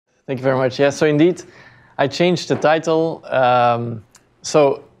Thank you very much. Yeah, so indeed, I changed the title.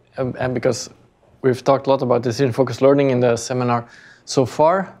 And because we've talked a lot about decision-focused learning in the seminar so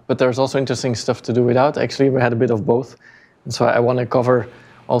far, but there's also interesting stuff to do without. Actually, we had a bit of both. And so I want to cover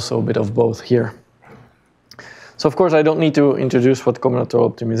also a bit of both here. So of course, I don't need to introduce what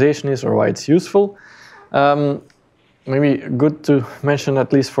combinatorial optimization is or why it's useful. Maybe good to mention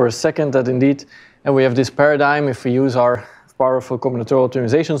at least for a second that indeed, and we have this paradigm if we use our powerful combinatorial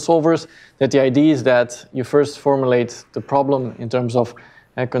optimization solvers, that the idea is that you first formulate the problem in terms of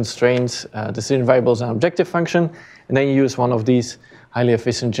constraints, decision variables, and objective function, and then you use one of these highly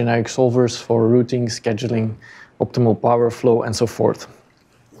efficient generic solvers for routing, scheduling, optimal power flow, and so forth.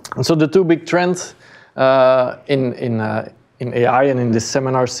 And so the two big trends in AI and in this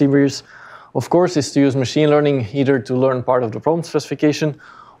seminar series, of course, is to use machine learning either to learn part of the problem specification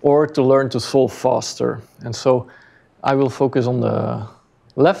or to learn to solve faster. And so I will focus on the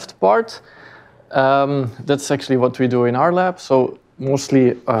left part. That's actually what we do in our lab. So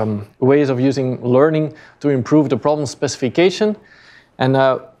mostly ways of using learning to improve the problem specification. And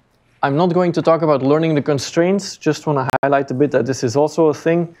I'm not going to talk about learning the constraints, just want to highlight a bit that this is also a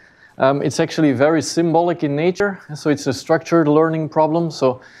thing. It's actually very symbolic in nature, so it's a structured learning problem.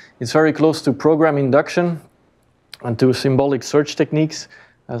 So it's very close to program induction and to symbolic search techniques.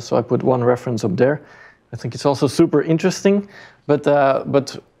 So I put one reference up there. I think it's also super interesting. But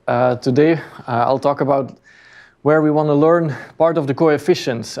today I'll talk about where we want to learn part of the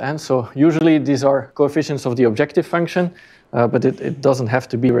coefficients. And so usually these are coefficients of the objective function, but it doesn't have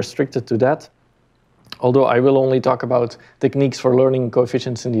to be restricted to that. Although I will only talk about techniques for learning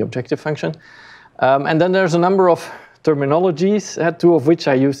coefficients in the objective function. And then there's a number of terminologies, two of which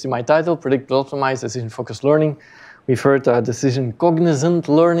I used in my title, predictable optimized, decision-focused learning. We've heard decision-cognizant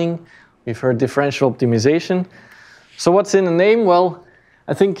learning. We've heard differential optimization. So what's in the name? Well,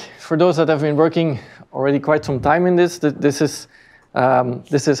 I think for those that have been working already quite some time in this, this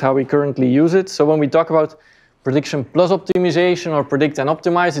is how we currently use it. So when we talk about prediction plus optimization or predict and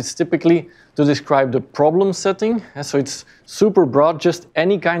optimize, it's typically to describe the problem setting. And so it's super broad, just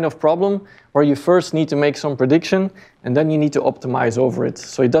any kind of problem where you first need to make some prediction and then you need to optimize over it.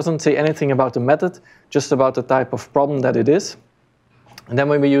 So it doesn't say anything about the method, just about the type of problem that it is. And then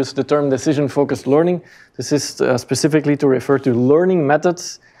when we use the term decision-focused learning, this is specifically to refer to learning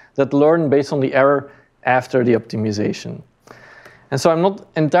methods that learn based on the error after the optimization. And so I'm not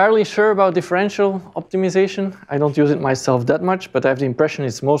entirely sure about differential optimization. I don't use it myself that much, but I have the impression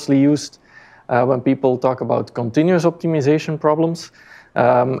it's mostly used when people talk about continuous optimization problems.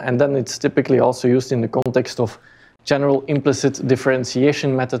 And then it's typically also used in the context of general implicit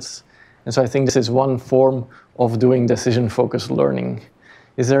differentiation methods. And so I think this is one form of doing decision-focused learning.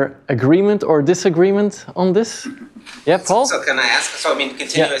 Is there agreement or disagreement on this? Yeah, Paul? So can I ask, so I mean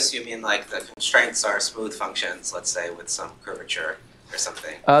continuous, you mean like the constraints are smooth functions, let's say with some curvature or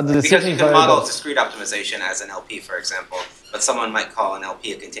something? Because you can model discrete optimization as an LP, for example, but someone might call an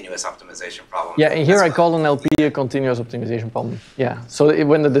LP a continuous optimization problem. Yeah, and here I call an LP a continuous optimization problem. Yeah, so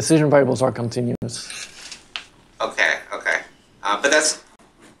when the decision variables are continuous. Okay, okay. But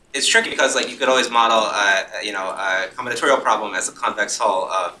it's tricky because like you could always model a combinatorial problem as a convex hull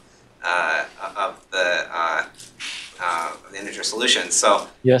of the integer solution. So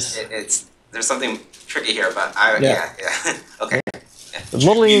yes, there's something tricky here, but yeah. Okay. Yeah. The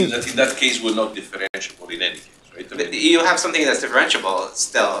modeling that in that case will not differentiable in any case, right? But you have something that's differentiable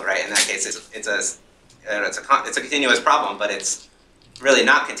still, right? In that case, it's a continuous problem, but it's really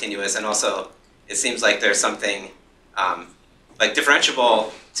not continuous, and also it seems like there's something like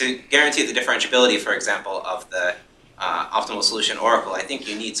differentiable. To guarantee the differentiability, for example, of the optimal solution oracle, I think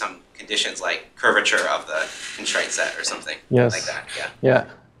you need some conditions like curvature of the constraint set or something like that.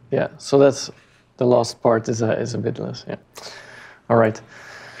 Yeah. So that's the last part is a bit less. Yeah. All right.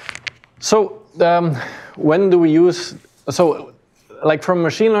 So when do we use? So, like from a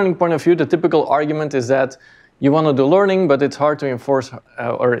machine learning point of view, the typical argument is that you want to do learning, but it's hard to enforce,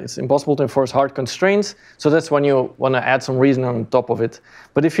 or it's impossible to enforce hard constraints. So that's when you want to add some reason on top of it.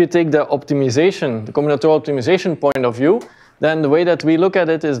 But if you take the optimization, the combinatorial optimization point of view, then the way that we look at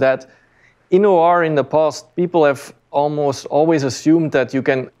it is that in OR in the past, people have almost always assumed that you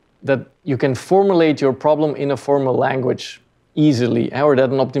can formulate your problem in a formal language easily, or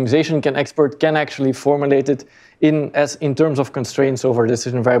that an optimization expert can actually formulate it in terms of constraints over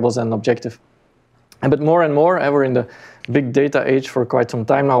decision variables and objective. But more and more, we're in the big data age for quite some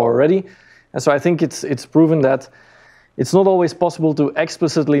time now already. And so I think it's proven that it's not always possible to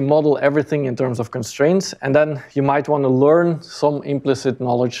explicitly model everything in terms of constraints. And then you might want to learn some implicit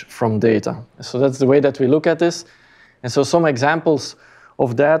knowledge from data. So that's the way that we look at this. And so some examples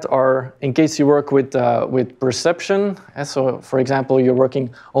of that are, in case you work with perception, so for example, you're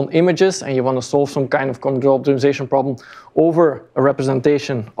working on images and you want to solve some kind of combinatorial optimization problem over a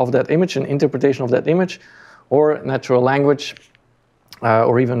representation of that image, an interpretation of that image, or natural language,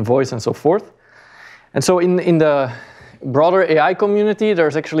 or even voice and so forth. And so in the broader AI community,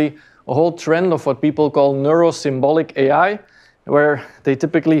 there's actually a whole trend of what people call neurosymbolic AI, where they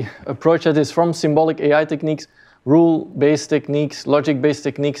typically approach it is from symbolic AI techniques, rule-based techniques, logic-based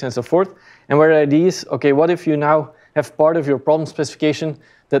techniques, and so forth. And where the idea is, okay, what if you now have part of your problem specification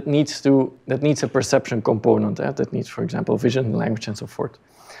that needs a perception component, that needs, for example, vision, language, and so forth.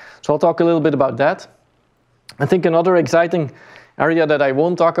 So I'll talk a little bit about that. I think another exciting area that I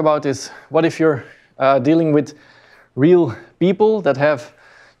won't talk about is what if you're dealing with real people that have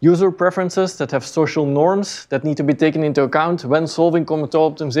user preferences, that have social norms that need to be taken into account when solving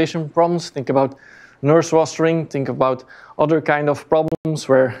combinatorial optimization problems. Think about nurse rostering, think about other kind of problems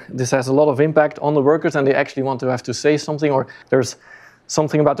where this has a lot of impact on the workers and they actually want to have to say something, or there's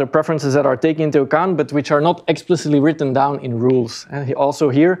something about their preferences that are taken into account but which are not explicitly written down in rules. And also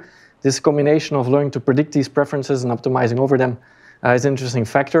here, this combination of learning to predict these preferences and optimizing over them is an interesting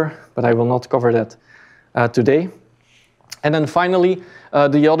factor, but I will not cover that today. And then finally,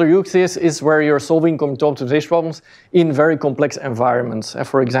 the other use case is where you're solving combinatorial optimization problems in very complex environments.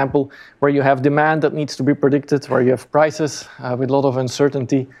 For example, where you have demand that needs to be predicted, where you have prices with a lot of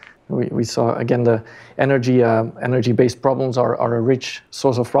uncertainty. We saw, again, the energy-based problems are a rich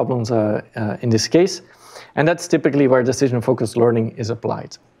source of problems in this case. And that's typically where decision-focused learning is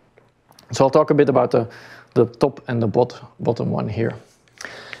applied. So I'll talk a bit about the top and the bottom one here.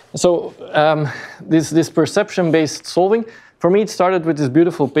 So this perception-based solving, for me, it started with this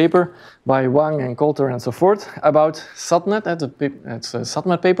beautiful paper by Wang and Coulter and so forth about SATNet. It's a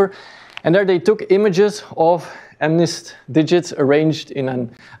SATNet paper. And there they took images of MNIST digits arranged in a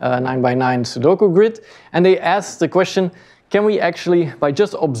 9x9 Sudoku grid. And they asked the question, can we actually, by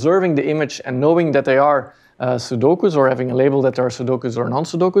just observing the image and knowing that they are Sudokus, or having a label that they are Sudokus or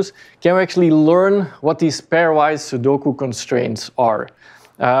non-Sudokus, can we actually learn what these pairwise Sudoku constraints are?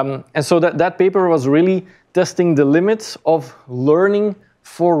 And so that paper was really testing the limits of learning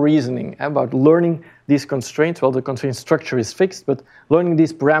for reasoning, about learning these constraints. Well, the constraint structure is fixed, but learning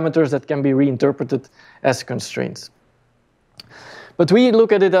these parameters that can be reinterpreted as constraints. But we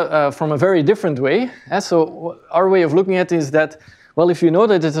look at it from a very different way. So our way of looking at it is that, well, if you know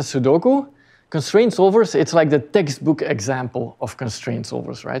that it's a Sudoku, constraint solvers, it's like the textbook example of constraint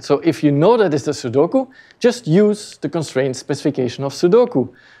solvers, right? So if you know that it's a Sudoku, just use the constraint specification of Sudoku,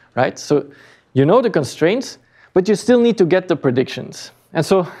 right? So you know the constraints, but you still need to get the predictions. And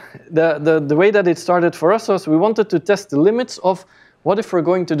so the way that it started for us was we wanted to test the limits of what if we're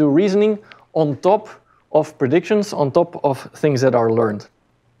going to do reasoning on top of predictions, on top of things that are learned.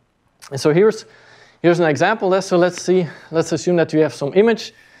 And so here's an example. So let's assume that you have some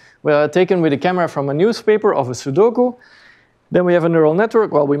image taken with a camera from a newspaper of a Sudoku. Then we have a neural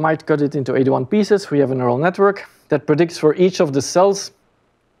network. Well, we might cut it into 81 pieces. We have a neural network that predicts for each of the cells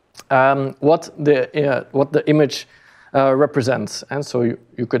what the image represents. And so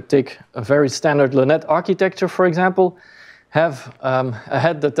you could take a very standard Linnet architecture, for example, have a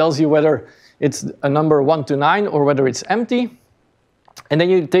head that tells you whether it's a number 1 to 9 or whether it's empty. And then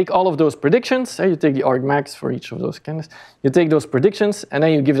you take all of those predictions, you take the argmax for each of those candidates, you take those predictions, and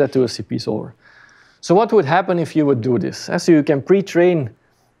then you give that to a CP solver. So what would happen if you would do this? So you can pre-train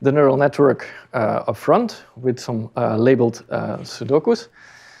the neural network up front with some labeled Sudokus.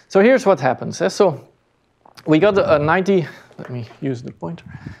 So here's what happens. So we got a 90, let me use the pointer.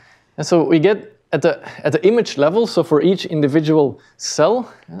 And so we get at the image level, so for each individual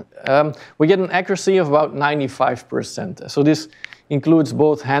cell, we get an accuracy of about 95%. So this includes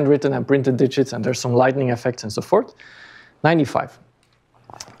both handwritten and printed digits, and there's some lightning effects and so forth. 95.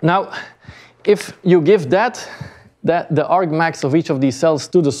 Now, if you give the argmax of each of these cells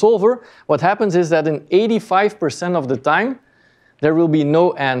to the solver, what happens is that in 85% of the time, there will be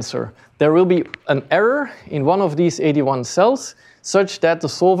no answer. There will be an error in one of these 81 cells such that the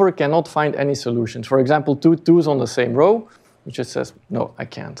solver cannot find any solutions. For example, 2 2s on the same row, which just says, no, I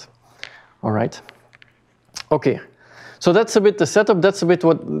can't. All right. Okay. So that's a bit the setup. That's a bit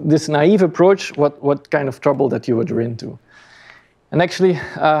what this naive approach, what kind of trouble that you would run into. And actually,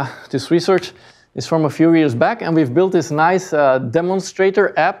 this research is from a few years back, and we've built this nice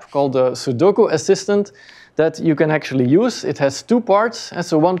demonstrator app called the Sudoku Assistant that you can actually use. It has 2 parts. And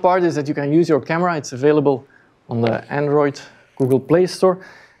so one part is that you can use your camera. It's available on the Android Google Play Store.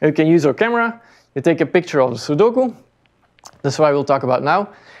 You can use your camera. You take a picture of the Sudoku. That's what I will talk about now.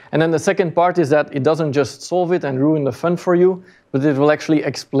 And then the second part is that it doesn't just solve it and ruin the fun for you, but it will actually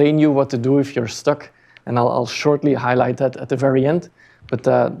explain you what to do if you're stuck. And I'll shortly highlight that at the very end. But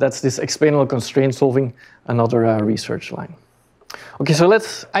that's this explainable constraint solving, another research line. Okay, so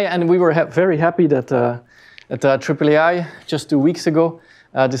and we were very happy that at AAAI just 2 weeks ago,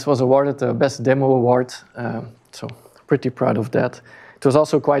 this was awarded the Best Demo Award. So pretty proud of that. It was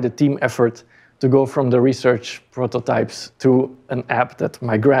also quite a team effort to go from the research prototypes to an app that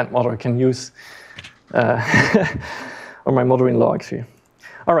my grandmother can use, or my mother-in-law actually.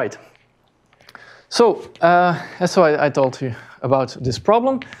 All right. So I told you about this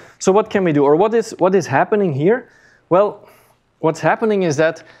problem. So what can we do, or what is happening here? Well, what's happening is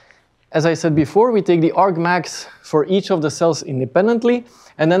that, as I said before, we take the argmax for each of the cells independently,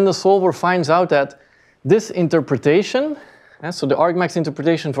 and then the solver finds out that this interpretation, so the argmax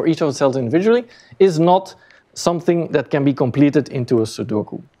interpretation for each of the cells individually, is not something that can be completed into a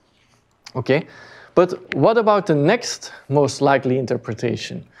Sudoku. Okay, but what about the next most likely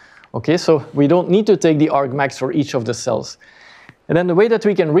interpretation? Okay, so we don't need to take the argmax for each of the cells. And then the way that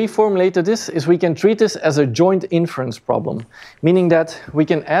we can reformulate this is we can treat this as a joint inference problem, meaning that we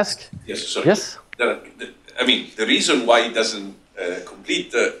can ask... Yes, sorry. Yes? I mean, the reason why it doesn't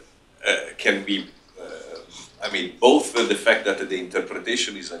complete can be, both the fact that the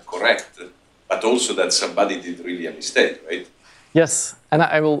interpretation is incorrect, but also that somebody did really a mistake, right? Yes, and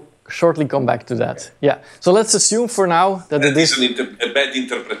I will shortly come back to that. Okay. Yeah, so let's assume for now that it is a bad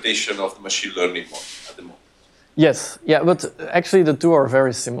interpretation of the machine learning model at the moment. Yes, yeah, but actually the two are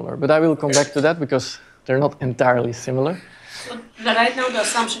very similar. But I will come back to that because they're not entirely similar. But right now the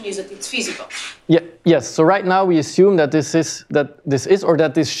assumption is that it's feasible. Yeah, yes, so right now we assume that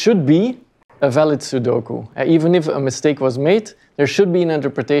this should be a valid Sudoku. Even if a mistake was made, there should be an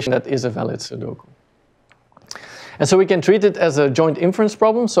interpretation that is a valid Sudoku. And so we can treat it as a joint inference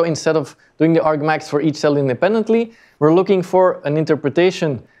problem. So instead of doing the argmax for each cell independently, we're looking for an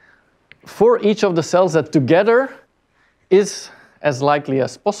interpretation for each of the cells that together is as likely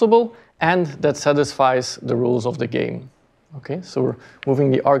as possible and that satisfies the rules of the game. Okay, so we're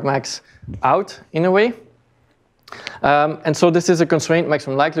moving the argmax out in a way. And so this is a constraint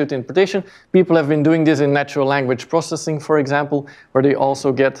maximum likelihood interpretation. People have been doing this in natural language processing, for example, where they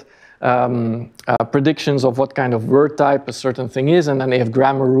also get predictions of what kind of word type a certain thing is, and then they have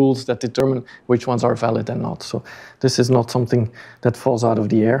grammar rules that determine which ones are valid and not. So this is not something that falls out of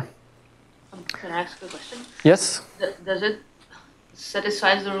the air. Can I ask a question? Yes? Does it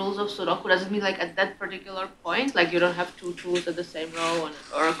satisfy the rules of Sudoku? Does it mean like at that particular point, like you don't have two truths at the same row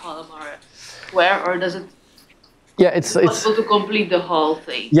or a column or a square, or does it? Yeah, it's possible to complete the whole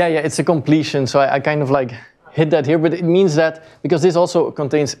thing. Yeah, it's a completion. So I kind of like hit that here, but it means that because this also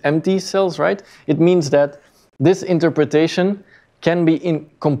contains empty cells, right? It means that this interpretation can be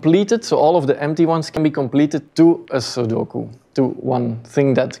completed. So all of the empty ones can be completed to a Sudoku, to one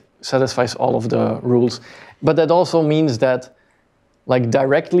thing that satisfies all of the rules. But that also means that, like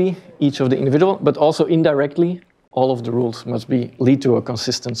directly, each of the individual, but also indirectly, all of the rules must lead to a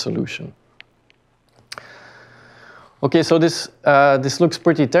consistent solution. Okay, so this looks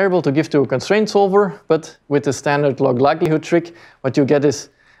pretty terrible to give to a constraint solver, but with the standard log likelihood trick, what you get is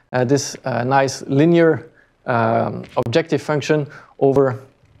this nice linear objective function over,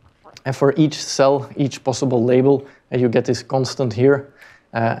 and for each cell, each possible label, and you get this constant here.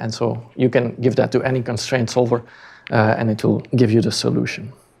 And so you can give that to any constraint solver, and it will give you the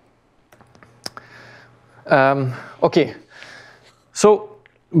solution. Okay, so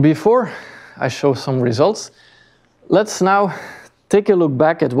before I show some results, let's now take a look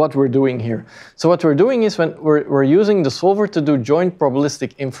back at what we're doing here. So what we're doing is when we're using the solver to do joint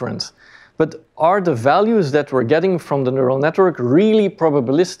probabilistic inference. But are the values that we're getting from the neural network really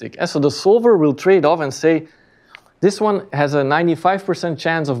probabilistic? And so the solver will trade off and say, this one has a 95%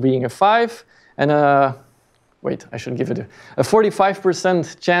 chance of being a 5, and a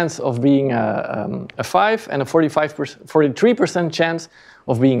 45% chance of being a 5, and a 43% chance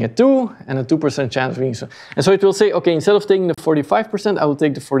of being a 2, and a 2% chance of being so. And so it will say, okay, instead of taking the 45%, I will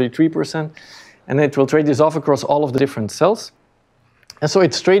take the 43%, and it will trade this off across all of the different cells. And so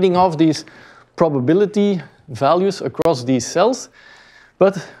it's trading off these probability values across these cells,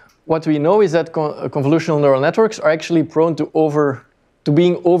 but what we know is that convolutional neural networks are actually prone to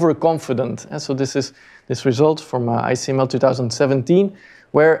being overconfident. And so this is this result from ICML 2017,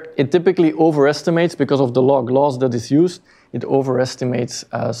 where it typically overestimates, because of the log laws that is used, it overestimates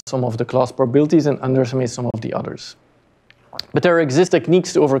some of the class probabilities and underestimates some of the others. But there exist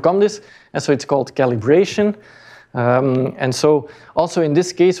techniques to overcome this, and so it's called calibration. And so also in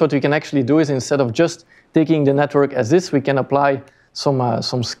this case, what we can actually do is, instead of just taking the network as is, we can apply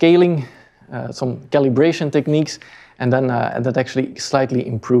some scaling, some calibration techniques, and then that actually slightly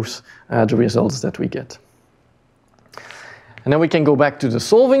improves the results that we get. And then we can go back to the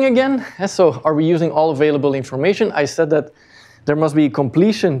solving again. So are we using all available information? I said that there must be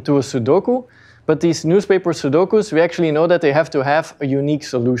completion to a Sudoku, but these newspaper Sudokus, we actually know that they have to have a unique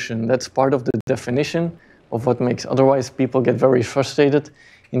solution. That's part of the definition of what makes, otherwise people get very frustrated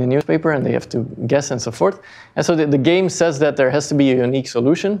in the newspaper and they have to guess and so forth. And so the game says that there has to be a unique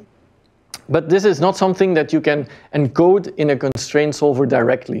solution, but this is not something that you can encode in a constraint solver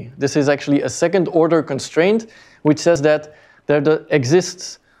directly. This is actually a second order constraint, which says that there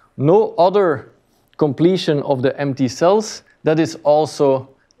exists no other completion of the empty cells that is also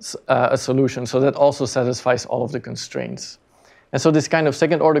a solution. So that also satisfies all of the constraints. And so this kind of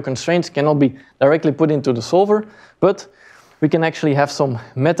second order constraints cannot be directly put into the solver, but we can actually have some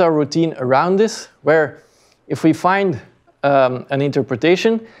meta routine around this, where if we find an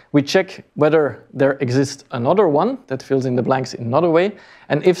interpretation, we check whether there exists another one that fills in the blanks in another way.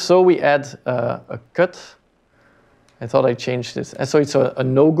 And if so, we add a cut. I thought I changed this. And so it's a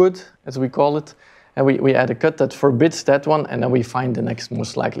no good, as we call it. And we add a cut that forbids that one, and then we find the next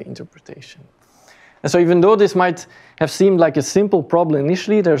most likely interpretation. And so even though this might have seemed like a simple problem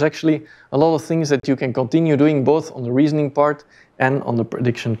initially, there's actually a lot of things that you can continue doing both on the reasoning part and on the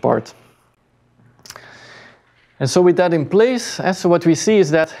prediction part. And so with that in place, so what we see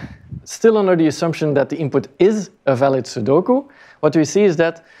is that still under the assumption that the input is a valid Sudoku, what we see is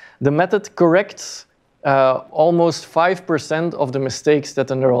that the method corrects almost 5% of the mistakes that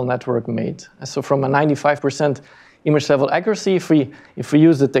the neural network made. And so from a 95% image level accuracy, if we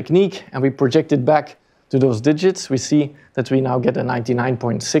use the technique and we project it back to those digits, we see that we now get a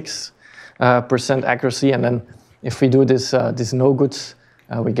 99.6% accuracy. And then if we do this no goods,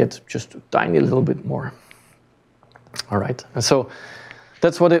 we get just a tiny little bit more. All right, and so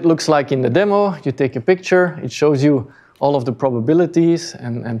that's what it looks like in the demo. You take a picture, it shows you all of the probabilities,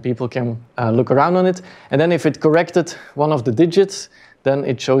 and people can look around on it. And then if it corrected one of the digits, then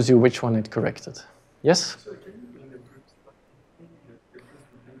it shows you which one it corrected. Yes? So can you bring the groups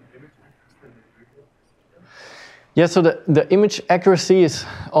image accuracy? Yeah, so the image accuracy is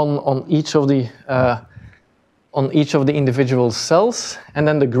on each of the individual cells, and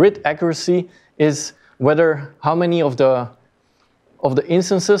then the grid accuracy is whether how many of the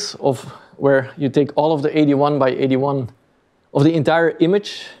instances of where you take all of the 81 by 81 of the entire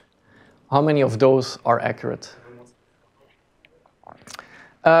image, how many of those are accurate?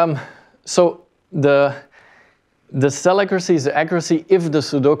 So the cell accuracy is the accuracy if the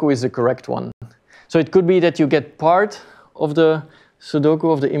Sudoku is the correct one. So it could be that you get part of the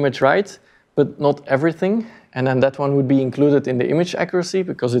Sudoku of the image right, but not everything, and then that one would be included in the image accuracy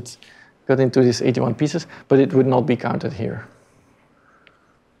because it's got into these 81 pieces, but it would not be counted here.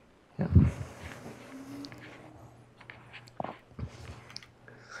 Yeah.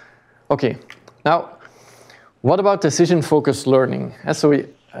 Okay, now what about decision-focused learning? So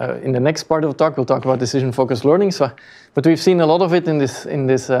in the next part of the talk, we'll talk about decision-focused learning. But we've seen a lot of it in this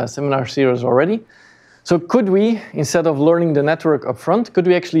seminar series already. So could we, instead of learning the network up front, could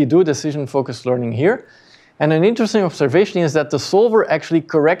we actually do decision-focused learning here? And an interesting observation is that the solver actually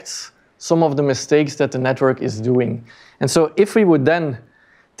corrects some of the mistakes that the network is doing. And so if we would then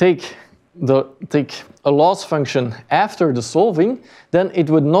take a loss function after the solving, then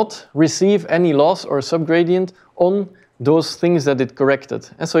it would not receive any loss or subgradient on those things that it corrected.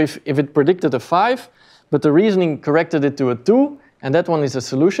 And so if it predicted a 5, but the reasoning corrected it to a 2, and that one is a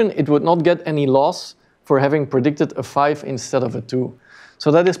solution, it would not get any loss for having predicted a 5 instead of a 2. So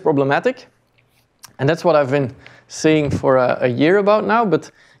that is problematic. And that's what I've been saying for a year about now.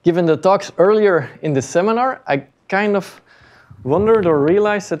 But given the talks earlier in the seminar, I kind of wondered or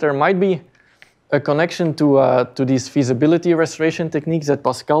realized that there might be a connection to these feasibility restoration techniques that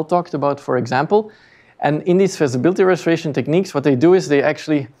Pascal talked about, for example. And in these feasibility restoration techniques, what they do is they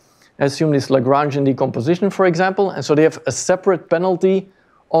actually assume this Lagrangian decomposition, for example, and so they have a separate penalty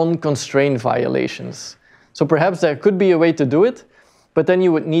on constraint violations. So perhaps there could be a way to do it, but then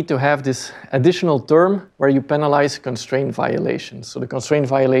you would need to have this additional term where you penalize constraint violations. So the constraint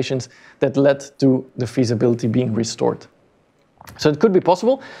violations that led to the feasibility being restored. So it could be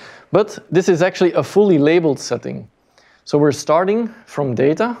possible, but this is actually a fully labeled setting. So we're starting from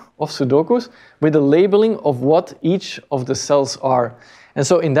data of Sudokus with a labeling of what each of the cells are. And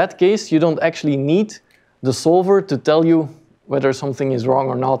so in that case, you don't actually need the solver to tell you whether something is wrong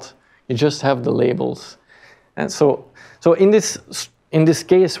or not. You just have the labels. And so in this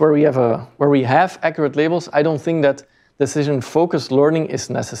case where we have accurate labels, I don't think that decision-focused learning is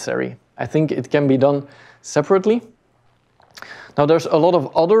necessary. I think it can be done separately. Now, there's a lot of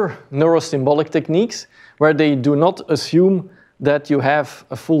other neurosymbolic techniques where they do not assume that you have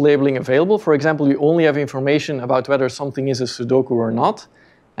a full labeling available. For example, you only have information about whether something is a Sudoku or not.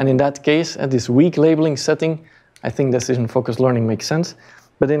 And in that case, at this weak labeling setting, I think decision-focused learning makes sense.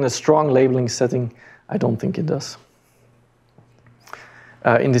 But in a strong labeling setting, I don't think it does.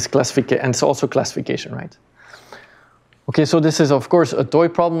 In this classification, and it's also classification, right? Okay, so this is, of course, a toy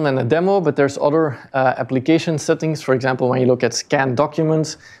problem and a demo, but there's other application settings. For example, when you look at scanned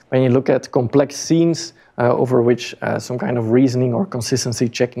documents, when you look at complex scenes over which some kind of reasoning or consistency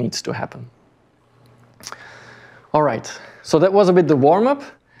check needs to happen. All right, so that was a bit the warm-up.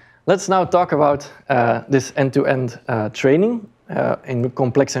 Let's now talk about this end-to-end training in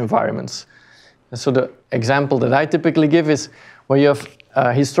complex environments. And so the example that I typically give is where you have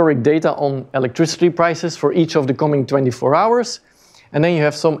historic data on electricity prices for each of the coming 24 hours. And then you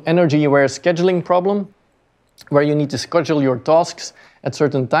have some energy-aware scheduling problem where you need to schedule your tasks at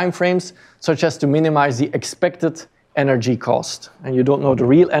certain time frames, such as to minimize the expected energy cost. And you don't know the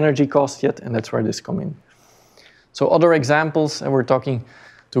real energy cost yet, and that's where this comes in. So other examples, and we're talking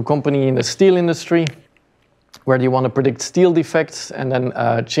to a company in the steel industry where they want to predict steel defects and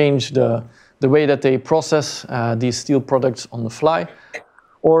then change the way that they process these steel products on the fly,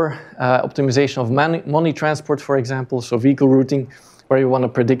 or optimization of money transport, for example, so vehicle routing, where you want to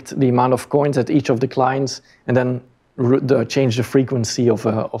predict the amount of coins at each of the clients and then change the frequency of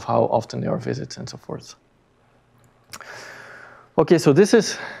how often there are visits and so forth. Okay, so this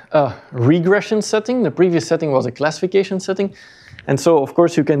is a regression setting. The previous setting was a classification setting. And so, of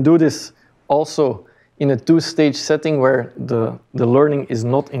course, you can do this also in a two-stage setting where the learning is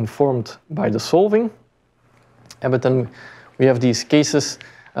not informed by the solving. But then we have these cases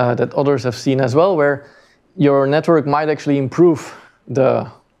that others have seen as well, where your network might actually improve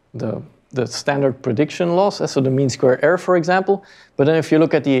the standard prediction loss, so the mean square error, for example. But then if you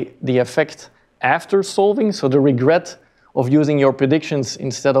look at the effect after solving, so the regret of using your predictions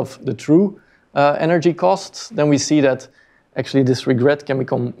instead of the true energy costs, then we see that actually this regret can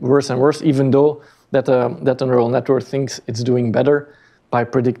become worse and worse, even though that the neural network thinks it's doing better by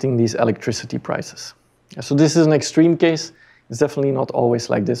predicting these electricity prices. So this is an extreme case. It's definitely not always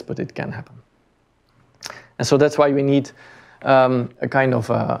like this, but it can happen. And so that's why we need a kind of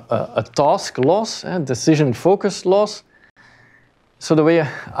a task loss, decision-focused loss. So the way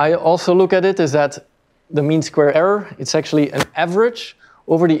I also look at it is that the mean square error, it's actually an average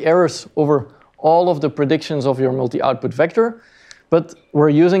over the errors over all of the predictions of your multi-output vector. But we're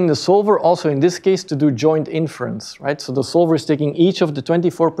using the solver also in this case to do joint inference, right? So the solver is taking each of the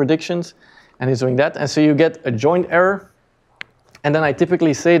 24 predictions and is doing that. And so you get a joint error. And then I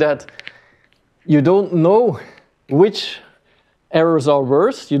typically say that you don't know which errors are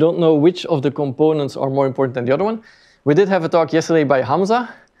worse. You don't know which of the components are more important than the other one. We did have a talk yesterday by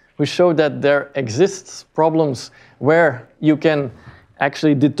Hamza, who showed that there exists problems where you can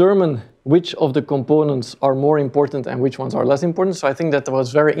actually determine which of the components are more important and which ones are less important. So I think that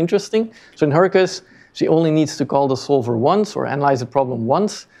was very interesting. So in her case, she only needs to call the solver once or analyze the problem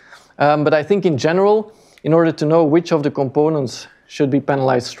once. But I think in general, in order to know which of the components should be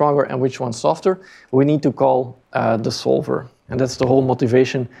penalized stronger and which ones softer, we need to call the solver. And that's the whole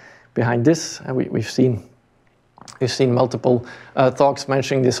motivation behind this. And we've seen multiple talks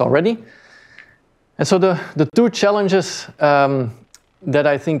mentioning this already. And so the two challenges that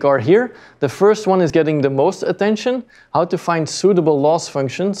I think are here. The first one is getting the most attention, how to find suitable loss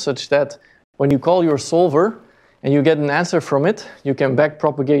functions such that when you call your solver and you get an answer from it, you can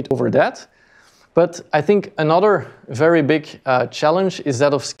backpropagate over that. But I think another very big challenge is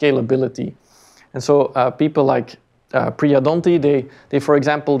that of scalability. And so people like Priyadonti, they, for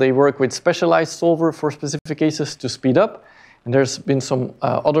example, they work with specialized solver for specific cases to speed up. And there's been some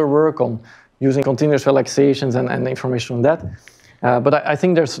other work on using continuous relaxations and information on that. But I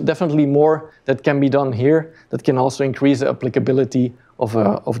think there's definitely more that can be done here that can also increase the applicability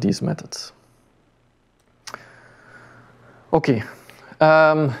of these methods. Okay,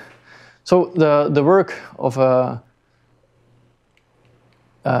 so the work of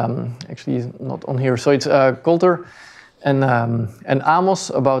actually not on here. So it's Coulter and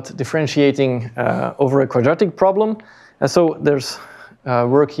Amos about differentiating over a quadratic problem. And so there's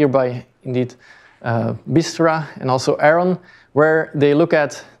work here by indeed Bistra and also Aaron, where they look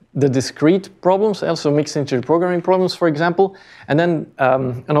at the discrete problems, also mixed integer programming problems, for example. And then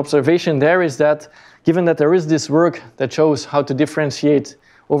an observation there is that given that there is this work that shows how to differentiate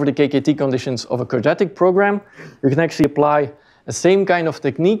over the KKT conditions of a quadratic program, you can actually apply the same kind of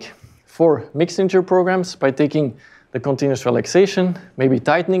technique for mixed integer programs by taking the continuous relaxation, maybe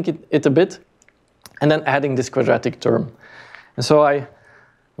tightening it a bit, and then adding this quadratic term. And so I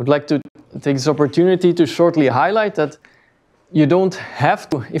would like to take this opportunity to shortly highlight that you don't have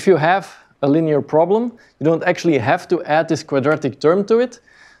to, if you have a linear problem, you don't actually have to add this quadratic term to it.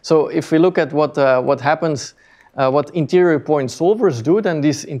 So if we look at what happens, what interior point solvers do, then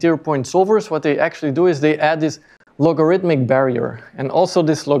these interior point solvers, what they actually do is they add this logarithmic barrier. And also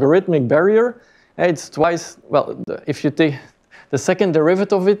this logarithmic barrier, it's twice, well, if you take the second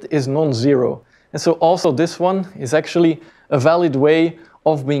derivative of it is non-zero. And so also this one is actually a valid way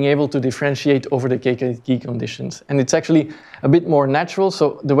of being able to differentiate over the KKT conditions. And it's actually a bit more natural.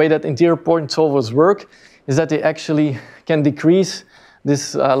 So the way that interior point solvers work is that they actually can decrease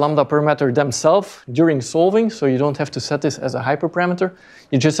this lambda parameter themselves during solving. So you don't have to set this as a hyperparameter.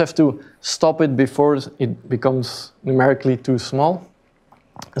 You just have to stop it before it becomes numerically too small.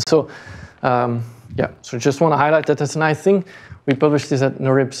 So yeah, so just want to highlight that that's a nice thing. We published this at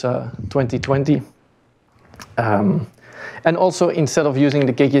NeurIPS 2020. And also, instead of using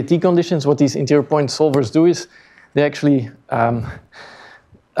the KKT conditions, what these interior point solvers do is they actually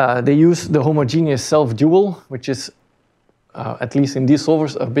they use the homogeneous self-dual, which is, at least in these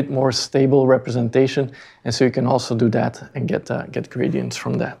solvers, a bit more stable representation. And so you can also do that and get gradients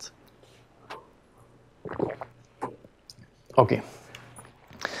from that. Okay.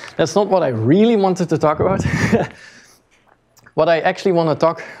 That's not what I really wanted to talk about. What I actually want to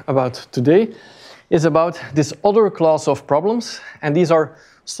talk about today is about this other class of problems, and these are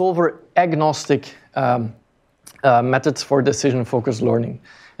solver agnostic methods for decision-focused learning.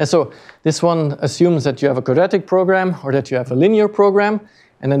 And so this one assumes that you have a quadratic program or that you have a linear program,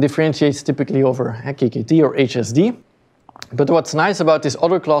 and then differentiates typically over KKT or HSD. But what's nice about this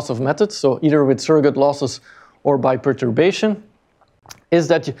other class of methods, so either with surrogate losses or by perturbation, is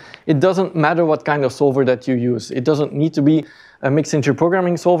that it doesn't matter what kind of solver that you use. It doesn't need to be a mixed integer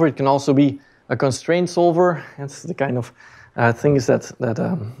programming solver. It can also be a constraint solver. That's the kind of things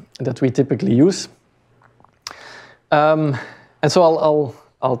that we typically use. And so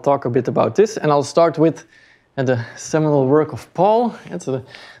I'll talk a bit about this, and I'll start with the seminal work of Paul. It's the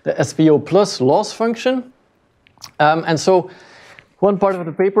SPO plus loss function. And so one part of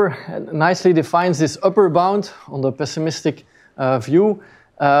the paper nicely defines this upper bound on the pessimistic view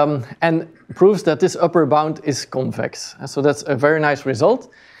and proves that this upper bound is convex. And so that's a very nice result.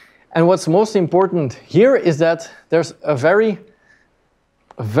 And what's most important here is that there's a very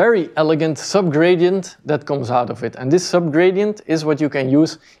elegant subgradient that comes out of it. And this subgradient is what you can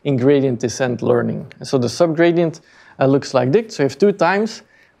use in gradient descent learning. And so the subgradient looks like this. So you have two times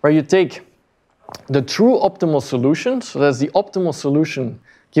where you take the true optimal solution. So that's the optimal solution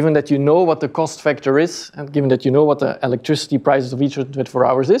given that you know what the cost factor is, and given that you know what the electricity prices of each 24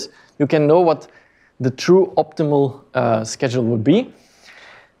 hours is, you can know what the true optimal schedule would be.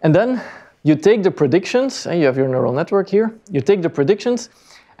 And then you take the predictions, and you have your neural network here, you take the predictions,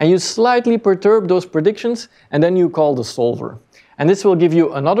 and you slightly perturb those predictions, and then you call the solver. And this will give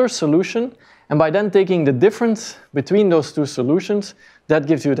you another solution, and by then taking the difference between those two solutions, that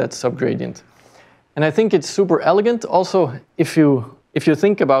gives you that subgradient. And I think it's super elegant. Also, if you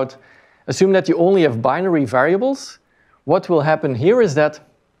think about, assume that you only have binary variables, what will happen here is that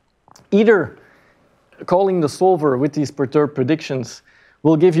either calling the solver with these perturbed predictions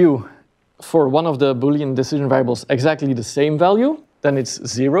will give you, for one of the Boolean decision variables, exactly the same value, then it's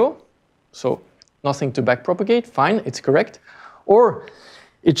 0, so nothing to backpropagate, fine, it's correct. Or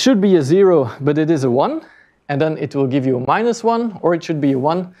it should be a 0, but it is a 1, and then it will give you a -1, or it should be a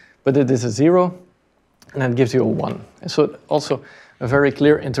 1, but it is a 0, and then gives you a 1. And so also a very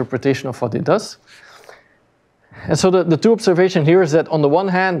clear interpretation of what it does. And so the two observations here is that on the one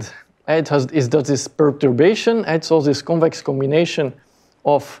hand, it does this perturbation, it solves this convex combination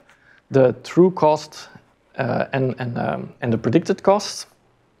of the true cost and the predicted costs.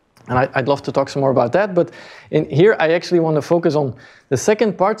 And I'd love to talk some more about that, but in here I actually want to focus on the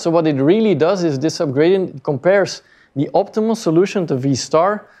second part. So what it really does is this subgradient, it compares the optimal solution to V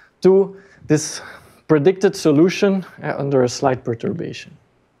star to this predicted solution under a slight perturbation.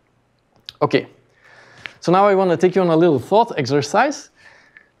 Okay, so now I want to take you on a little thought exercise.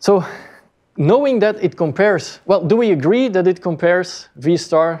 So knowing that it compares, well, do we agree that it compares V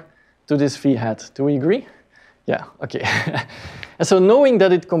star to this V hat? Do we agree? Yeah, okay. And so knowing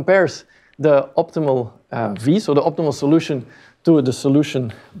that it compares the optimal V, so the optimal solution to the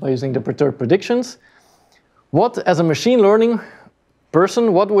solution by using the perturbed predictions, what, as a machine learning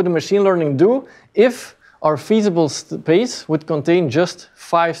person, what would a machine learning do if our feasible space would contain just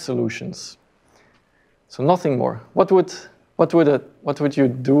 5 solutions? So nothing more. What would you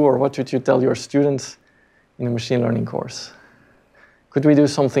do, or what would you tell your students in a machine learning course? Could we do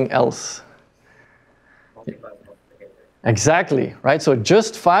something else? Exactly, right? So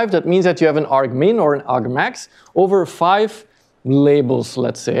just 5, that means that you have an argmin or an argmax over 5 labels,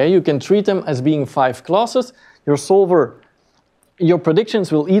 let's say. You can treat them as being 5 classes. Your solver, your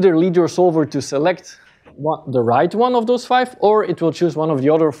predictions will either lead your solver to select the right one of those 5, or it will choose one of the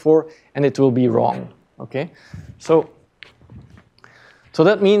other 4 and it will be wrong, okay? So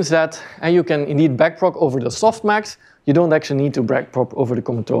that means that you can indeed backprop over the softmax. You don't actually need to backprop over the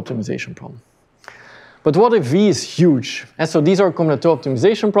combinatorial optimization problem. But what if V is huge? And so these are combinatorial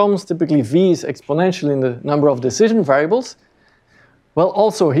optimization problems. Typically V is exponential in the number of decision variables. Well,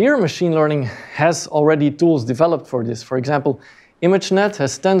 also here, machine learning has already tools developed for this. For example, ImageNet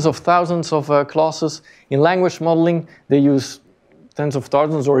has tens of thousands of classes. In language modeling, they use tens of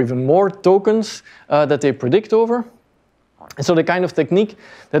thousands or even more tokens that they predict over. And so the kind of technique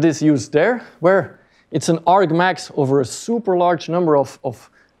that is used there, where it's an argmax over a super large number of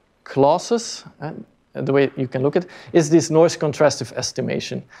classes, the way you can look at it, is this noise contrastive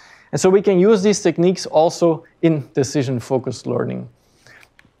estimation. And so we can use these techniques also in decision-focused learning.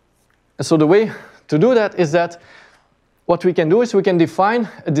 And so the way to do that is that what we can do is we can define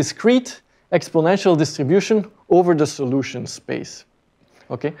a discrete exponential distribution over the solution space.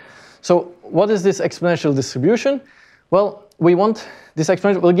 Okay? So what is this exponential distribution? Well, we want this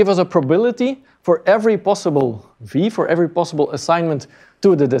exponential will give us a probability for every possible V, for every possible assignment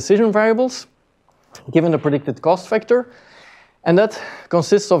to the decision variables, given the predicted cost factor. And that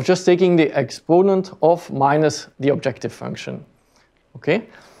consists of just taking the exponent of minus the objective function. Okay?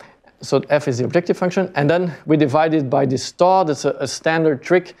 So f is the objective function, and then we divide it by this tau. That's a standard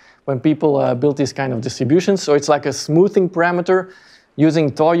trick when people build these kind of distributions. So it's like a smoothing parameter. Using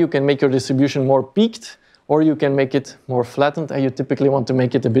tau, you can make your distribution more peaked, or you can make it more flattened, and you typically want to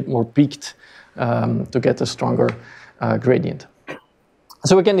make it a bit more peaked to get a stronger gradient.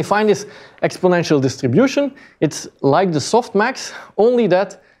 So we can define this exponential distribution. It's like the softmax, only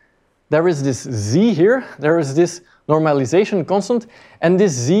that there is this z here, there is this normalization constant, and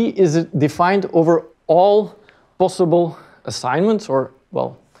this z is defined over all possible assignments, or,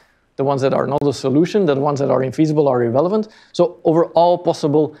 well, the ones that are not a solution, the ones that are infeasible are irrelevant, so over all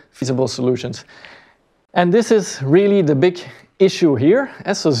possible feasible solutions. And this is really the big issue here.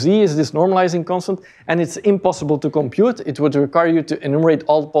 So z is this normalizing constant, and it's impossible to compute. It would require you to enumerate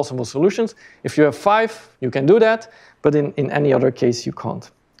all possible solutions. If you have 5, you can do that, but in any other case, you can't.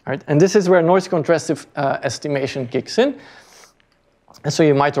 All right? And this is where noise contrastive estimation kicks in. And so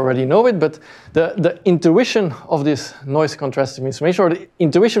you might already know it, but the intuition of this noise contrastive estimation, or the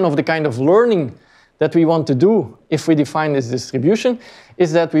intuition of the kind of learning that we want to do if we define this distribution,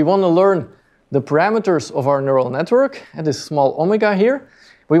 is that we want to learn the parameters of our neural network at this small omega here.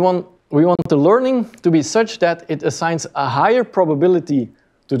 We want the learning to be such that it assigns a higher probability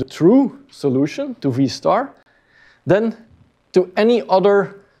to the true solution, to V star, than to any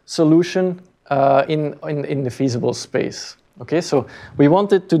other solution in the feasible space. Okay, so we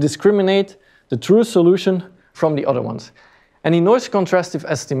want it to discriminate the true solution from the other ones. And in noise contrastive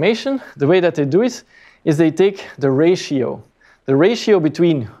estimation, the way that they do it is they take the ratio. The ratio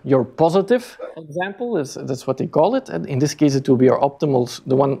between your positive example, that's what they call it, and in this case it will be our optimal,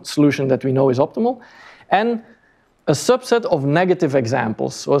 the one solution that we know is optimal, and a subset of negative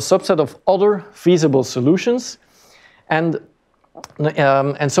examples, so a subset of other feasible solutions, and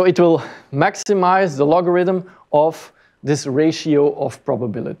so it will maximize the logarithm of this ratio of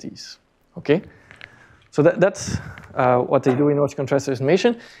probabilities. Okay, so that's what they do in noise contrastive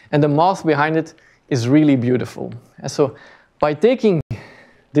estimation, and the math behind it is really beautiful. And so by taking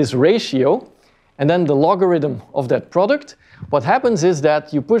this ratio and then the logarithm of that product, what happens is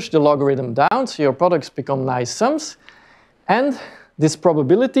that you push the logarithm down, so your products become nice sums, and this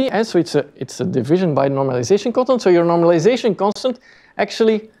probability, and so it's a division by normalization constant, so your normalization constant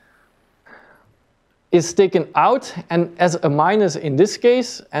actually is taken out and as a minus in this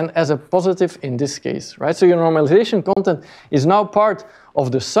case and as a positive in this case, right? So your normalization constant is now part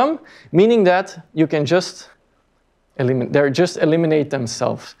of the sum, meaning that you can just eliminate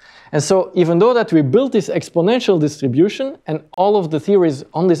themselves. And so even though that we built this exponential distribution and all of the theories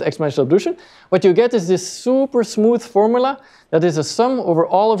on this exponential distribution, what you get is this super smooth formula that is a sum over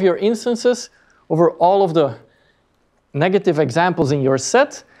all of your instances, over all of the negative examples in your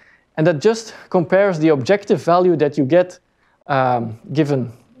set, and that just compares the objective value that you get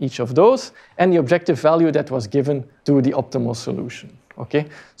given each of those and the objective value that was given to the optimal solution. Okay,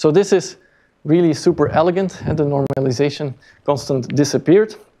 so this is really super elegant, and the normalization constant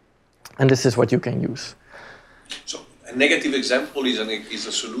disappeared, and this is what you can use. So a negative example is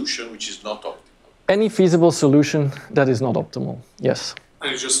a solution which is not optimal. any feasible solution that is not optimal. Yes.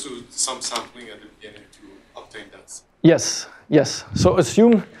 And you just do some sampling at the beginning to obtain that. Yes, yes. So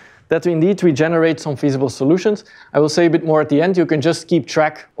assume that indeed we generate some feasible solutions. I will say a bit more at the end. You can just keep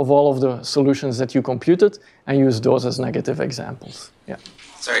track of all of the solutions that you computed and use those as negative examples. Yeah.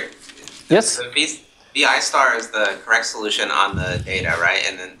 Sorry. Yes? The VI star is the correct solution on the data, right?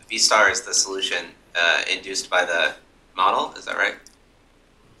 And then V star is the solution induced by the model. Is that right?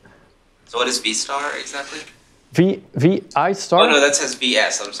 So what is V star exactly? VI star? Oh, no, that says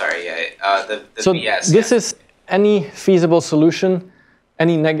VS. I'm sorry. Yeah, the so VS. This yeah. is any feasible solution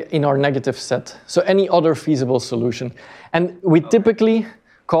in our negative set. So any other feasible solution. And we typically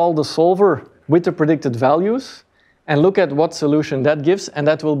call the solver with the predicted values and look at what solution that gives, and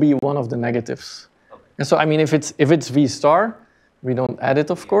that will be one of the negatives. Okay. And so, I mean, if it's V star, we don't add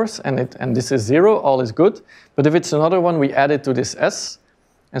it, of course, and this is 0, all is good. But if it's another one, we add it to this S,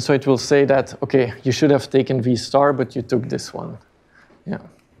 and so it will say that, okay, you should have taken V star, but you took this one. Yeah.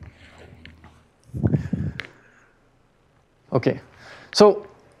 Okay. So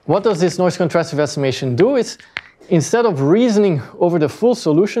what does this noise contrastive estimation do? Is instead of reasoning over the full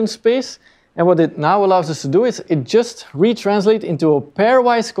solution space, and what it now allows us to do is it just retranslates into a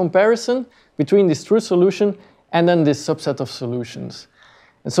pairwise comparison between this true solution and then this subset of solutions.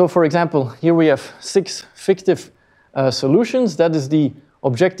 And so, for example, here we have 6 fictive solutions. That is the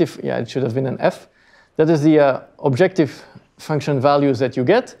objective, yeah, it should have been an F. That is the objective function values that you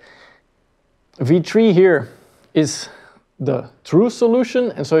get. V3 here is the true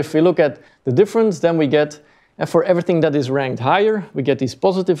solution. And so if we look at the difference, then we get, for everything that is ranked higher, we get these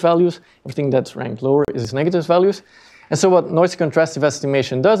positive values. Everything that's ranked lower is negative values. And so what noise contrastive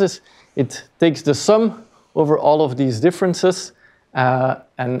estimation does is it takes the sum over all of these differences,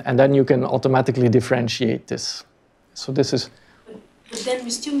 and then you can automatically differentiate this. So this is... But then we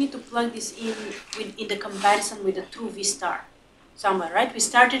still need to plug this in the comparison with the true V star somewhere, right? We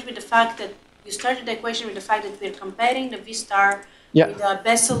started with the fact that you started the equation with the fact that we're comparing the V star with the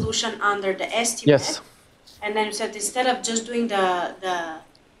best solution under the estimate. Yes. And then you said instead of just doing the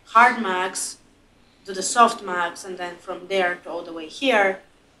hard max, do the soft max, and then from there to all the way here.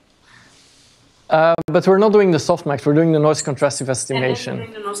 But we're not doing the softmax, we're doing the noise contrastive estimation. And then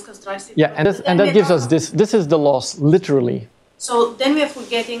we're doing the noise contrastive. Yeah, and that gives us this. This is the loss, literally. So then we are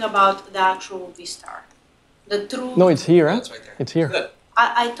forgetting about the actual V star. The true... No, it's here, huh? It's right there. It's here.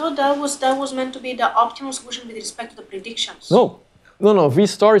 I thought that was meant to be the optimal solution with respect to the predictions. No, V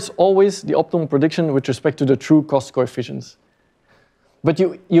star is always the optimal prediction with respect to the true cost coefficients. But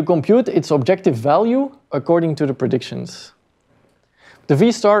you compute its objective value according to the predictions. The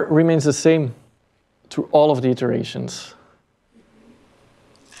V star remains the same through all of the iterations.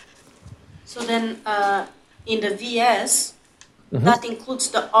 So then in the VS, that includes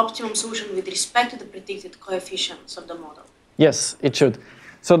the optimum solution with respect to the predicted coefficients of the model. Yes, it should.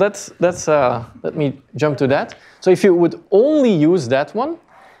 So that's let me jump to that. So if you would only use that one,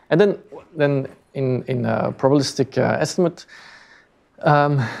 and then in probabilistic estimate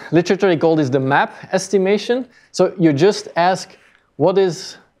literature, they call this the map estimation. So you just ask what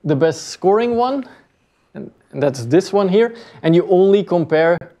is the best scoring one, and that's this one here, and you only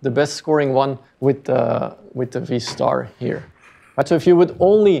compare the best scoring one with the V star here. Right? So if you would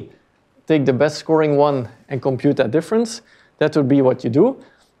only take the best scoring one and compute that difference, that would be what you do.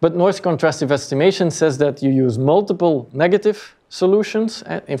 But noise contrastive estimation says that you use multiple negative solutions.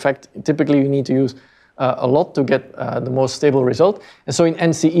 In fact, typically you need to use a lot to get the most stable result. And so in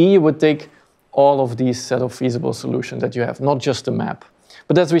NCE, you would take all of these set of feasible solutions that you have, not just the map.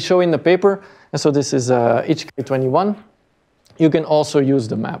 But as we show in the paper, and so this is HK21, you can also use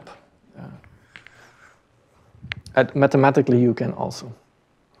the map. Mathematically, you can also.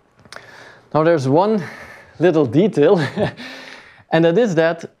 Now there's one little detail, and that is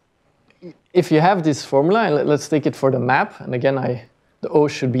that if you have this formula, and let's take it for the map, and again, the O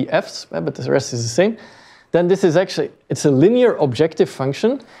should be F's, but the rest is the same, then this is actually, it's a linear objective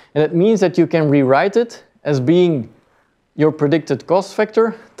function, and it means that you can rewrite it as being your predicted cost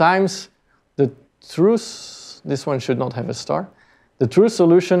factor times the true, this one should not have a star, the true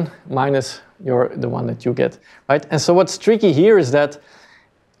solution minus the one that you get, right? And so what's tricky here is that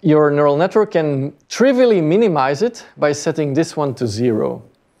your neural network can trivially minimize it by setting this one to 0.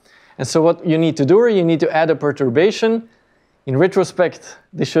 And so what you need to do, you need to add a perturbation. In retrospect,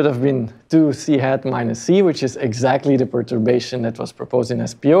 this should have been 2c hat minus c, which is exactly the perturbation that was proposed in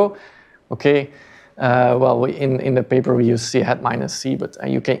SPO. Okay, well, in the paper we use c hat minus c, but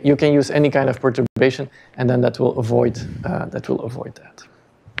you can use any kind of perturbation, and then that will avoid that.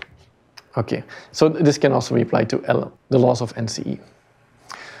 Okay, so this can also be applied to the loss of NCE.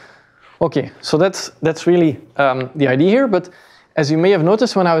 Okay, so that's really the idea here, but as you may have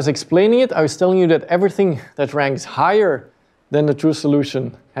noticed when I was explaining it, I was telling you that everything that ranks higher than the true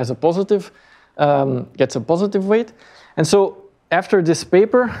solution has a positive, gets a positive weight. And so after this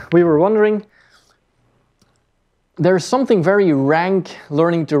paper, we were wondering, there's something very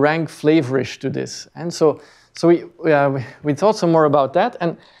learning to rank flavorish to this. And so we thought some more about that.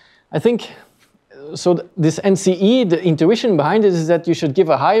 And I think, so this NCE, the intuition behind it is that you should give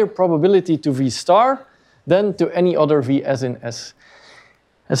a higher probability to V star than to any other V as in S.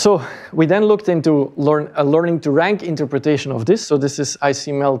 And so we then looked into a learning to rank interpretation of this. So this is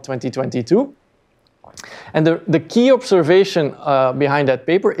ICML 2022. And the key observation behind that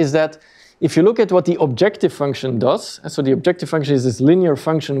paper is that if you look at what the objective function does, and so the objective function is this linear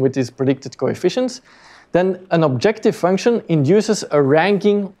function with these predicted coefficients, then an objective function induces a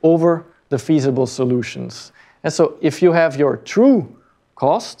ranking over the feasible solutions. And so if you have your true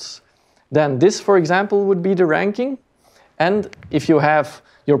costs, then this, for example, would be the ranking. And if you have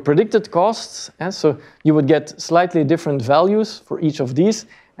your predicted costs, and so you would get slightly different values for each of these,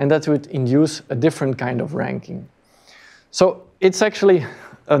 and that would induce a different kind of ranking. So it's actually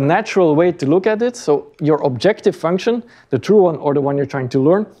a natural way to look at it. So your objective function, the true one or the one you're trying to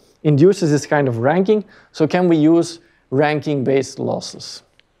learn, induces this kind of ranking. So can we use ranking-based losses?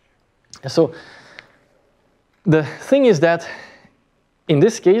 So the thing is that in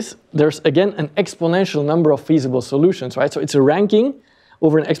this case, there's again an exponential number of feasible solutions, right? So it's a ranking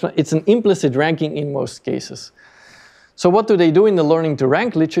over it's an implicit ranking in most cases. So what do they do in the learning to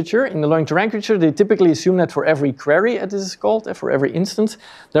rank literature? In the learning to rank literature, they typically assume that for every query, as this is called, for every instance,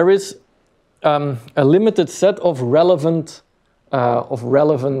 there is a limited set of relevant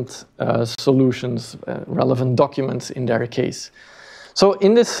solutions, relevant documents in their case. So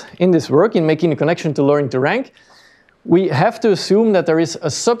in this work, in making a connection to learning to rank, we have to assume that there is a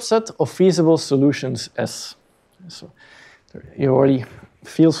subset of feasible solutions S. So you already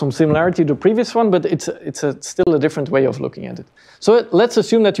feel some similarity to the previous one, but it's still a different way of looking at it. So let's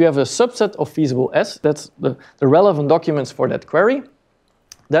assume that you have a subset of feasible S, that's the relevant documents for that query.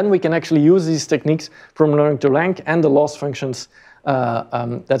 Then we can actually use these techniques from learning to rank and the loss functions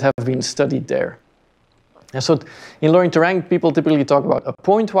that have been studied there. And so in learning to rank, people typically talk about a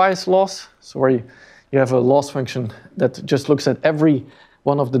point-wise loss, so where you have a loss function that just looks at every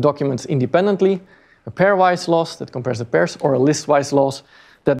one of the documents independently, a pairwise loss that compares the pairs, or a listwise loss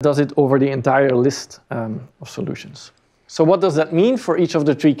that does it over the entire list of solutions. So what does that mean for each of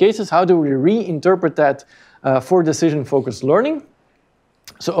the three cases? How do we reinterpret that for decision-focused learning?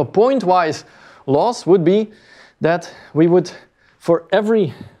 So a point-wise loss would be that we would, for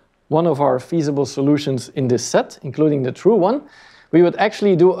every one of our feasible solutions in this set, including the true one, we would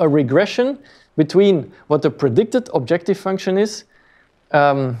actually do a regression between what the predicted objective function is,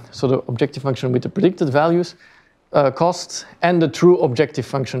 so the objective function with the predicted values, costs, and the true objective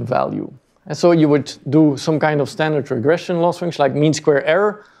function value. And so you would do some kind of standard regression loss function, like mean square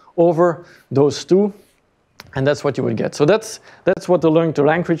error, over those two, and that's what you would get. So that's what the learning to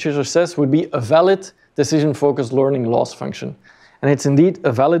rank literature says would be a valid decision-focused learning loss function. And it's indeed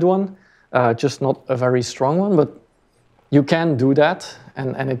a valid one, just not a very strong one, but you can do that,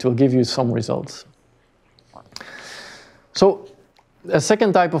 and it will give you some results. So a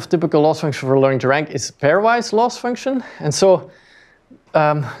second type of typical loss function for learning to rank is pairwise loss function. And so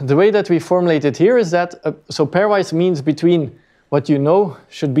the way that we formulate it here is that, so pairwise means between what you know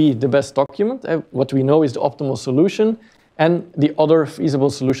should be the best document, what we know is the optimal solution, and the other feasible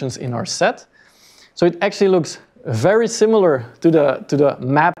solutions in our set. So it actually looks very similar to the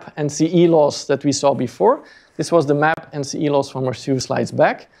map and CE loss that we saw before. This was the map and CE loss from a few slides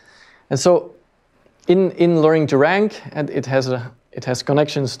back. And so in learning to rank, and it has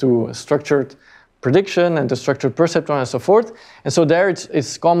connections to structured prediction and to structured perceptron and so forth. And so there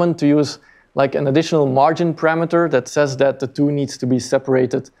it's common to use like an additional margin parameter that says that the two needs to be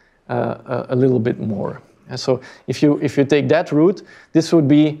separated a little bit more. And so if you take that route, this would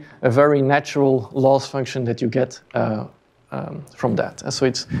be a very natural loss function that you get from that. And so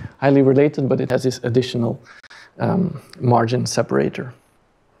it's highly related, but it has this additional margin separator.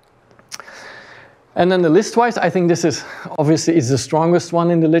 And then the listwise, I think this is obviously is the strongest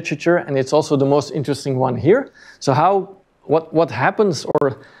one in the literature, and it's also the most interesting one here. So what happens,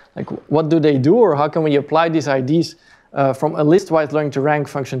 or like what do they do, or how can we apply these ideas from a listwise learning to rank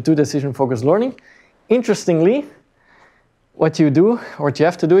function to decision-focused learning? Interestingly, what you do, or what you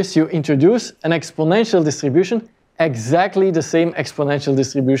have to do, is you introduce an exponential distribution, exactly the same exponential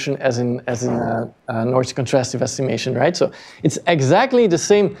distribution as in North's contrastive estimation, right? So it's exactly the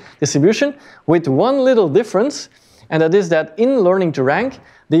same distribution with one little difference, and that is that in learning to rank,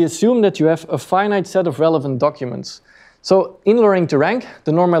 they assume that you have a finite set of relevant documents. So in learning to rank,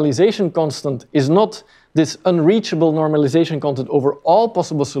 the normalization constant is not this unreachable normalization constant over all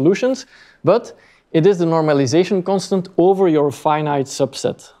possible solutions, but it is the normalization constant over your finite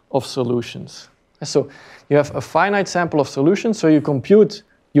subset of solutions. So you have a finite sample of solutions, so you can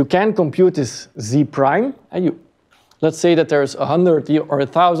compute this z prime. Let's say that there's 100 or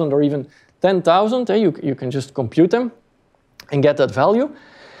 1,000 or even 10,000, you can just compute them and get that value.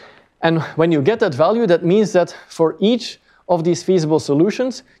 And when you get that value, that means that for each of these feasible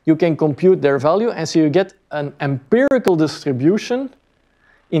solutions, you can compute their value, and so you get an empirical distribution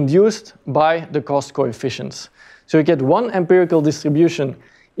induced by the cost coefficients. So you get one empirical distribution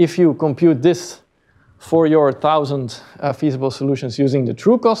if you compute this for your 1,000 feasible solutions using the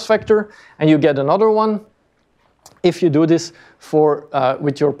true cost factor, and you get another one if you do this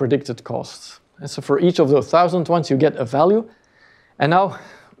with your predicted costs. And so for each of those 1,000 ones, you get a value. And now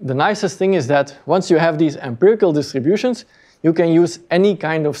the nicest thing is that once you have these empirical distributions, you can use any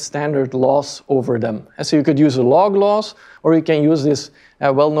kind of standard loss over them. And so you could use a log loss, or you can use this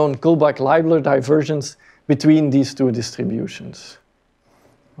well-known Kullback-Leibler divergence between these two distributions.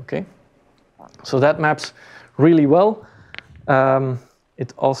 Okay, so that maps really well.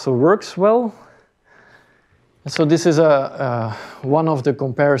 It also works well. And so this is one of the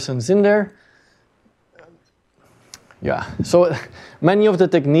comparisons in there. Yeah, so many of the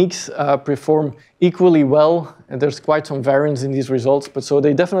techniques perform equally well, and there's quite some variance in these results, but so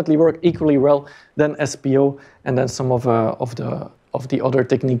they definitely work equally well than SPO and then some of the other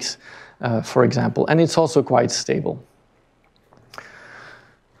techniques, for example. And it's also quite stable.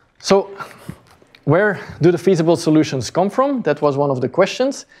 So where do the feasible solutions come from? That was one of the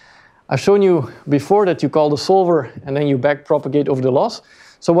questions. I've shown you before that you call the solver and then you backpropagate over the loss.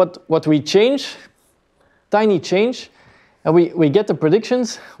 So what we change, tiny change, and we get the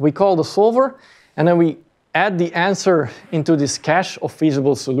predictions, we call the solver, and then we add the answer into this cache of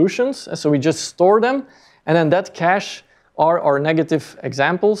feasible solutions. And so we just store them, and then that cache are our negative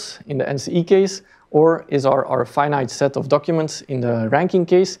examples in the NCE case, or is our finite set of documents in the ranking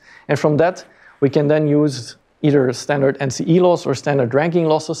case. And from that, we can then use either standard NCE loss or standard ranking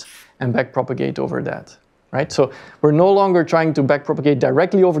losses and backpropagate over that, right? So we're no longer trying to backpropagate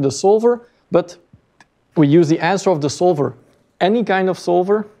directly over the solver, but we use the answer of the solver, any kind of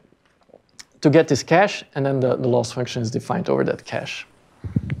solver, to get this cache, and then the loss function is defined over that cache.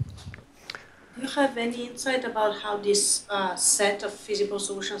 Do you have any insight about how this set of feasible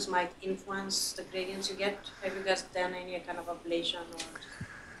solutions might influence the gradients you get? Have you guys done any kind of ablation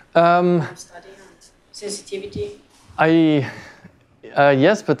or study on sensitivity?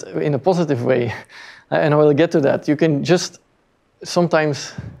 Yes, but in a positive way, and I will get to that. You can just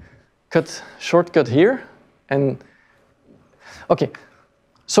sometimes shortcut here, and okay.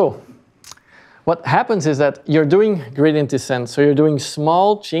 So what happens is that you're doing gradient descent, so you're doing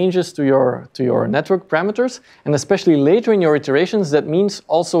small changes to your network parameters, and especially later in your iterations, that means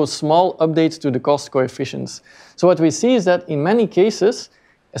also small updates to the cost coefficients. So what we see is that in many cases,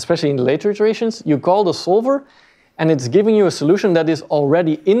 especially in the later iterations, you call the solver, and it's giving you a solution that is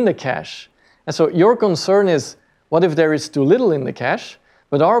already in the cache. And so your concern is, what if there is too little in the cache?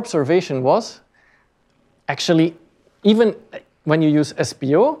 But our observation was, actually, even when you use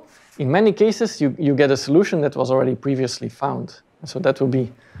SPO, in many cases, you get a solution that was already previously found. So that will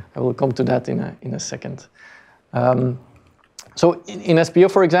be, I will come to that in a second. So in SPO,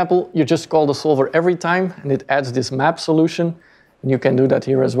 for example, you just call the solver every time, and it adds this map solution. And you can do that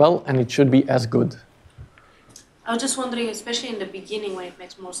here as well, and it should be as good. I was just wondering, especially in the beginning, when it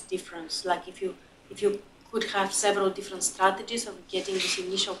makes most difference, like if you could have several different strategies of getting this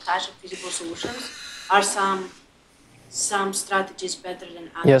initial cache of feasible solutions, are some strategies better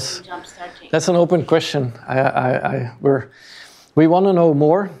than others? Yes, in jump starting? That's an open question. We want to know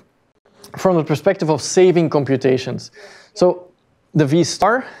more from the perspective of saving computations. So the V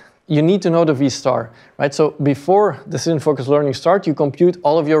star, you need to know the V star, right? So before decision-focused learning starts, you compute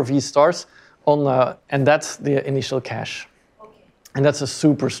all of your V stars on, and that's the initial cache. Okay. And that's a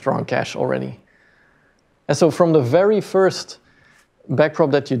super strong cache already. And so from the very first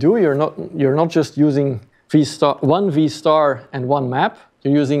backprop that you do, you're not just using one V star and one map.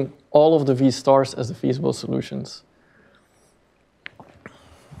 You're using all of the V stars as the feasible solutions.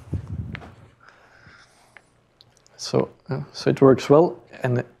 So it works well,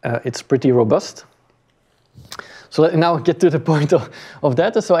 and it's pretty robust. So let me now get to the point of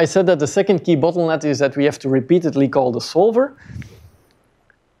that. So I said that the second key bottleneck is that we have to repeatedly call the solver.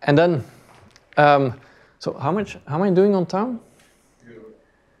 And then, so how am I doing on time?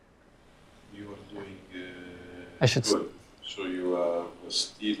 You are doing I should good. So you are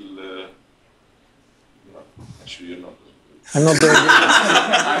still. Actually, you're not. I'm not doing it.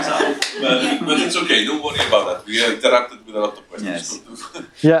 But it's okay. Don't worry about that. We are interrupted with a lot of questions. Yes.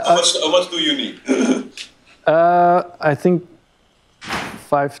 Yeah. How much do you need? I think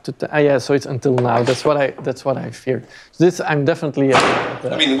 5 to 10. Yeah, so it's until now. That's what I feared. So this I'm definitely.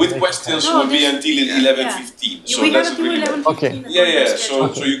 I mean, with questions will be until 11:15. So we that's have to really 11:15. Okay. Yeah.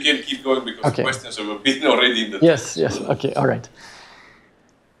 So you can keep going because the questions have been already in the. Yes. Okay. All right.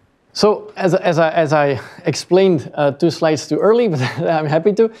 So as I explained 2 slides too early, but I'm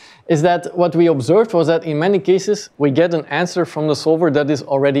happy to, is that what we observed was that in many cases we get an answer from the solver that is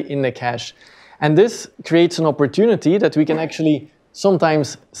already in the cache. And this creates an opportunity that we can actually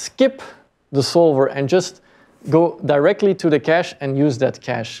sometimes skip the solver and just go directly to the cache and use that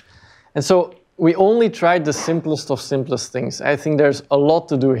cache. And so we only tried the simplest of simplest things. I think there's a lot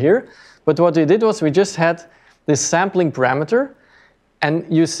to do here. But what we did was we just had this sampling parameter. And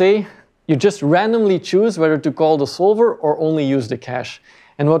you just randomly choose whether to call the solver or only use the cache.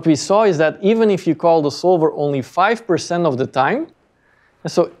 And what we saw is that even if you call the solver only 5% of the time,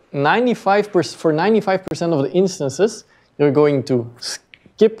 so 95% for 95% of the instances, you're going to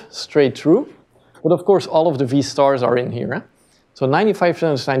skip straight through. But of course, all of the V stars are in here. So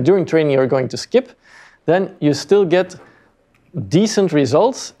 95% of the time during training, you're going to skip. Then you still get decent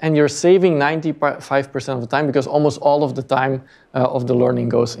results, and you're saving 95% of the time because almost all of the time of the learning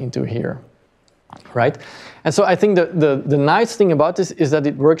goes into here, right? And so I think the nice thing about this is that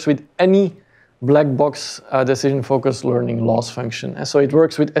it works with any black box decision-focused learning loss function. And so it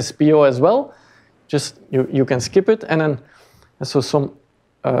works with SPO as well. Just you can skip it, and then so some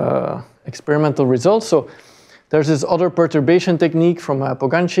experimental results. So there's this other perturbation technique from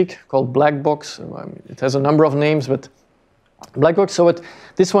Pogancic called black box. It has a number of names, but black box. So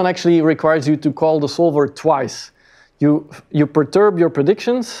this one actually requires you to call the solver twice. You perturb your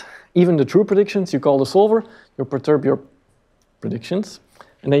predictions, even the true predictions, you call the solver, you perturb your predictions,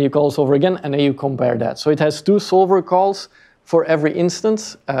 and then you call the solver again, and then you compare that. So it has 2 solver calls for every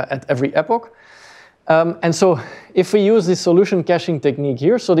instance at every epoch. And so if we use this solution caching technique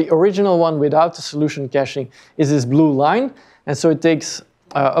here, so the original one without the solution caching is this blue line, and so it takes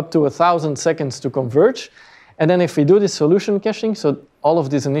up to 1,000 seconds to converge. And then if we do this solution caching, so all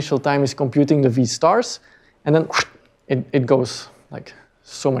of this initial time is computing the V stars, and then it goes like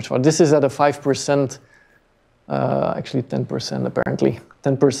so much faster. This is at a 5%, actually 10% apparently,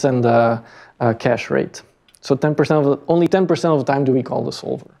 10% cache rate. So only 10% of the time do we call the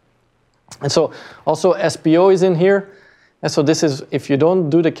solver. And so also SPO is in here. And so this is, if you don't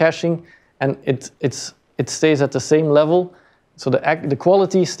do the caching, and it stays at the same level, so the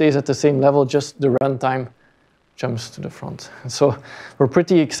quality stays at the same level, just the runtime jumps to the front. And so we're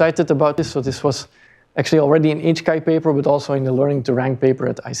pretty excited about this. So this was actually already in HCI paper, but also in the Learning to Rank paper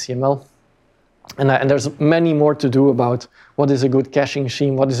at ICML. And there's many more to do about what is a good caching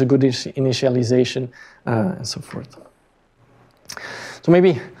scheme, what is a good initialization, and so forth. So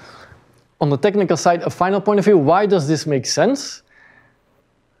maybe on the technical side, a final point of view, why does this make sense?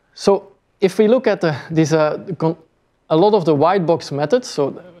 So if we look at a lot of the white box methods,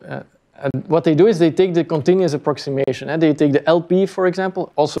 so what they do is they take the continuous approximation. And they take the LP, for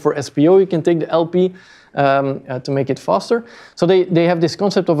example. Also for SPO, you can take the LP to make it faster. So they have this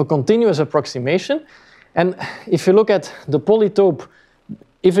concept of a continuous approximation. And if you look at the polytope,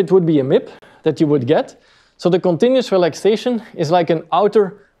 if it would be a MIP that you would get, so the continuous relaxation is like an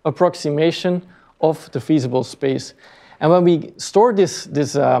outer approximation of the feasible space. And when we store this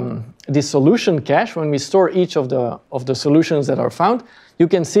solution cache, when we store each of the solutions that are found, you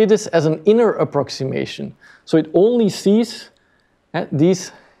can see this as an inner approximation. So it only sees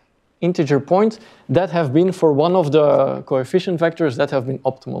these integer points that have been for one of the coefficient vectors that have been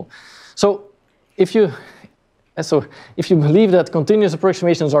optimal. So if you believe that continuous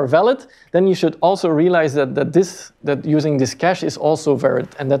approximations are valid, then you should also realize that using this cache is also valid,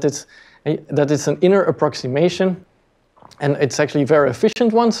 and that it's an inner approximation. And it's actually a very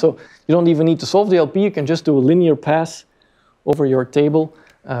efficient one, so you don't even need to solve the LP. You can just do a linear pass over your table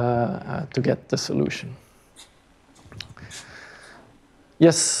to get the solution.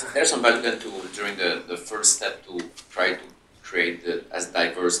 Yes? There's some value then to, during the first step, to try to create as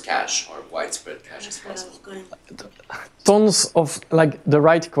diverse cache or widespread cache as possible. Tons of, like, the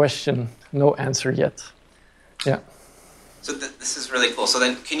right question, no answer yet. Yeah. So this is really cool. So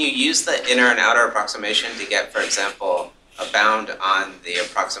then can you use the inner and outer approximation to get, for example, a bound on the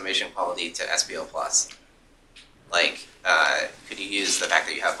approximation quality to SPO+? Like, could you use the fact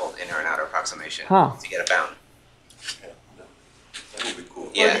that you have both inner and outer approximation to get a bound? That would be cool.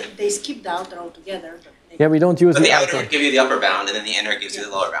 Yeah. Well, they skip the outer altogether. Yeah, we don't use But the outer outer. would give you the upper bound, and then the inner gives you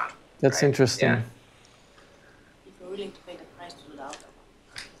the lower bound. That's right? interesting. Yeah. If you're willing to pay the price to do the outer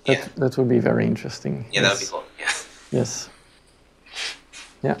one. That would be very interesting. Yeah, that would be cool. Yeah. Yes.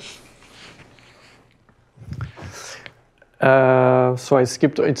 Yeah. So I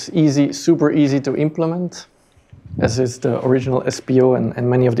skipped. It's easy, super easy to implement, as is the original SPO and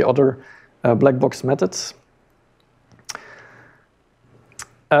many of the other black box methods.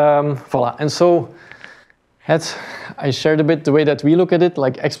 Voila. And so I shared a bit the way that we look at it,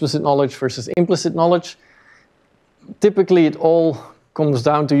 like explicit knowledge versus implicit knowledge. Typically, it all comes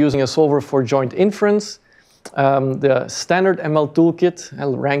down to using a solver for joint inference. The standard ML toolkit,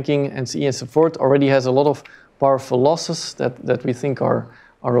 ranking, NCE, and so forth, already has a lot of powerful losses that we think are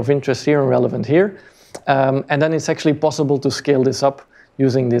of interest here and relevant here. And then it's actually possible to scale this up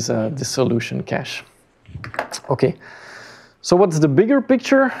using this solution cache. Okay, so what's the bigger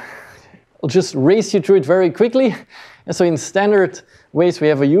picture? I'll just race you through it very quickly. And so in standard ways, we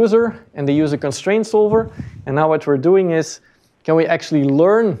have a user, and they use a constraint solver. And now what we're doing is, can we actually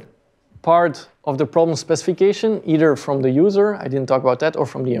learn part of the problem specification, either from the user, I didn't talk about that, or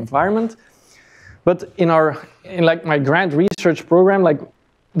from the environment. But in like my grant research program, like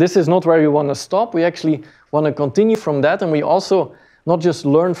this is not where we want to stop. We actually want to continue from that, and we also not just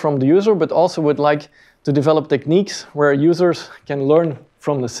learn from the user, but also would like to develop techniques where users can learn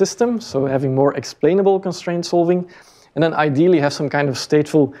from the system, so having more explainable constraint solving, and then ideally have some kind of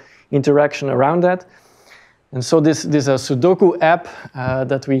stateful interaction around that. And so this Sudoku app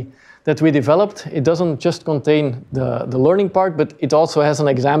that we developed, it doesn't just contain the learning part, but it also has an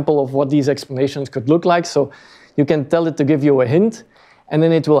example of what these explanations could look like. So you can tell it to give you a hint, and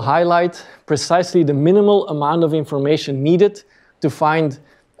then it will highlight precisely the minimal amount of information needed to find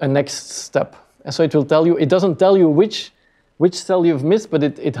a next step. And so it will tell you, it doesn't tell you which cell you've missed, but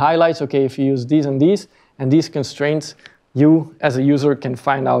it highlights, okay, if you use these and these constraints, you as a user can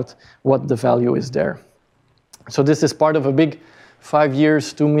find out what the value is there. So this is part of a big 5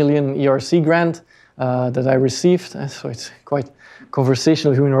 years, 2 million ERC grant that I received. So it's quite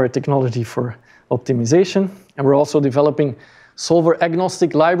conversational humanoid technology for optimization. And we're also developing solver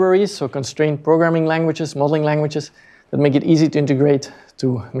agnostic libraries, so constrained programming languages, modeling languages, that make it easy to integrate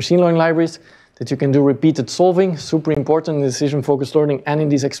to machine learning libraries, that you can do repeated solving, super important in decision-focused learning and in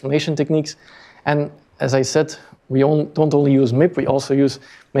these explanation techniques. And as I said, we don't only use MIP, we also use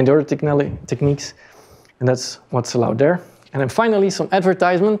many other techniques, and that's what's allowed there. And then finally, some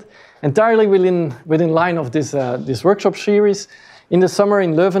advertisement, entirely within line of this workshop series. In the summer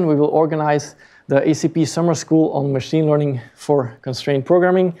in Leuven, we will organize the ACP Summer School on Machine Learning for Constrained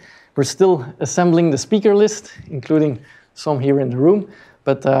Programming. We're still assembling the speaker list, including some here in the room,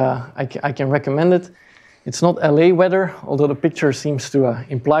 but I can recommend it. It's not LA weather, although the picture seems to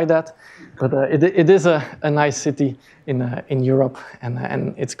imply that, but it is a nice city in Europe,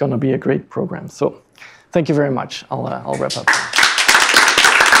 and it's going to be a great program. So thank you very much. I'll wrap up.